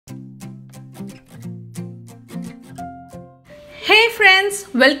Hey friends,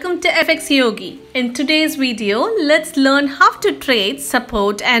 welcome to FX Yogi. In today's video, let's learn how to trade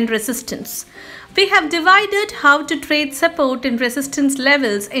support and resistance. We have divided how to trade support and resistance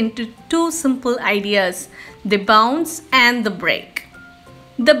levels into two simple ideas, the bounce and the break.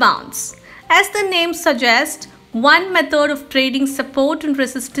 The bounce. As the name suggests, one method of trading support and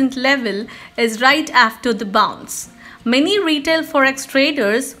resistance level is right after the bounce. Many retail forex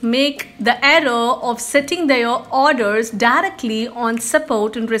traders make the error of setting their orders directly on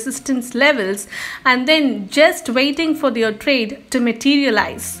support and resistance levels and then just waiting for their trade to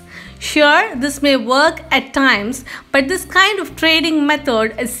materialize. Sure, this may work at times, but this kind of trading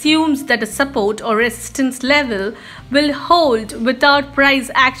method assumes that a support or resistance level will hold without price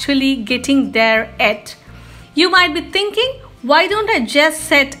actually getting there yet. You might be thinking, why don't I just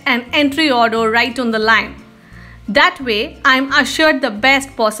set an entry order right on the line? That way, I am assured the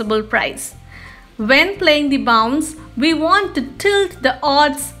best possible price. When playing the bounce, we want to tilt the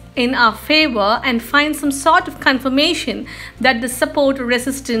odds in our favor and find some sort of confirmation that the support or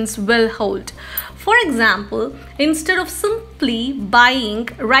resistance will hold. For example, instead of simply buying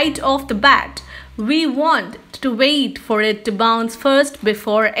right off the bat, we want to wait for it to bounce first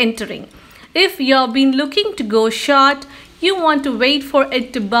before entering. If you have been looking to go short, you want to wait for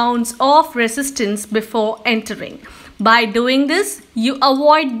it to bounce off resistance before entering. By doing this, you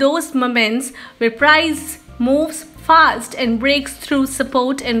avoid those moments where price moves fast and breaks through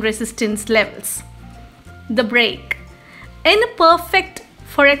support and resistance levels. The break. In a perfect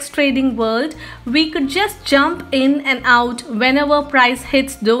forex trading world, we could just jump in and out whenever price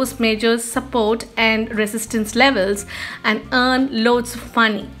hits those major support and resistance levels and earn loads of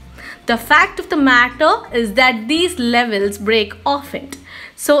money. The fact of the matter is that these levels break often,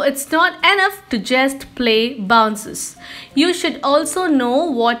 so it's not enough to just play bounces. You should also know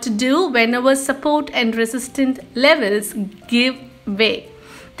what to do whenever support and resistance levels give way.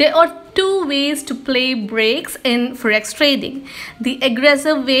 There are two ways to play breaks in forex trading, the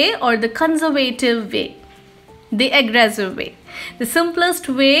aggressive way or the conservative way. The aggressive way. The simplest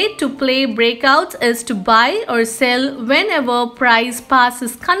way to play breakouts is to buy or sell whenever price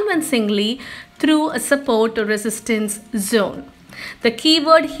passes convincingly through a support or resistance zone. The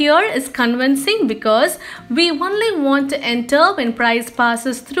keyword here is convincing because we only want to enter when price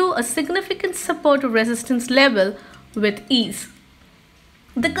passes through a significant support or resistance level with ease.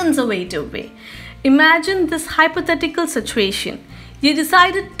 The conservative way. Imagine this hypothetical situation. You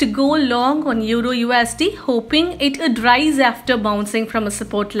decided to go long on Euro USD hoping it would rise after bouncing from a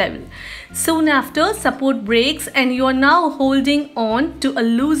support level. Soon after, support breaks and you are now holding on to a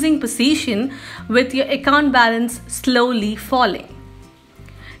losing position with your account balance slowly falling.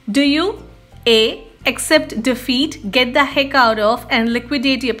 Do you A. accept defeat, get the heck out of and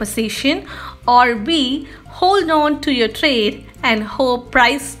liquidate your position, or B. hold on to your trade and hope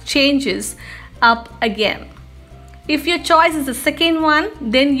price changes up again? If your choice is the second one,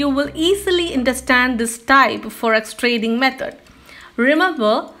 then you will easily understand this type of forex trading method.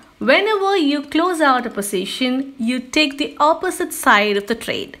 Remember, whenever you close out a position, you take the opposite side of the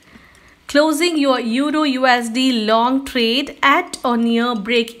trade. Closing your Euro USD long trade at or near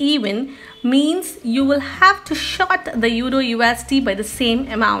break even means you will have to short the Euro USD by the same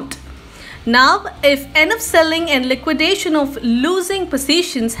amount. Now, if enough selling and liquidation of losing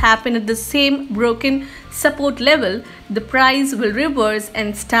positions happen at the same broken support level, the price will reverse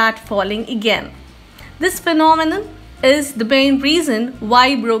and start falling again. This phenomenon is the main reason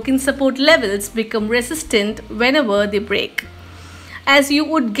why broken support levels become resistant whenever they break. As you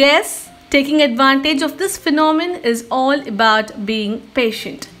would guess, taking advantage of this phenomenon is all about being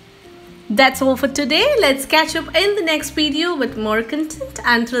patient. That's all for today. Let's catch up in the next video with more content.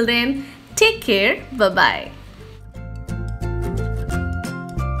 Until then, take care. Bye-bye.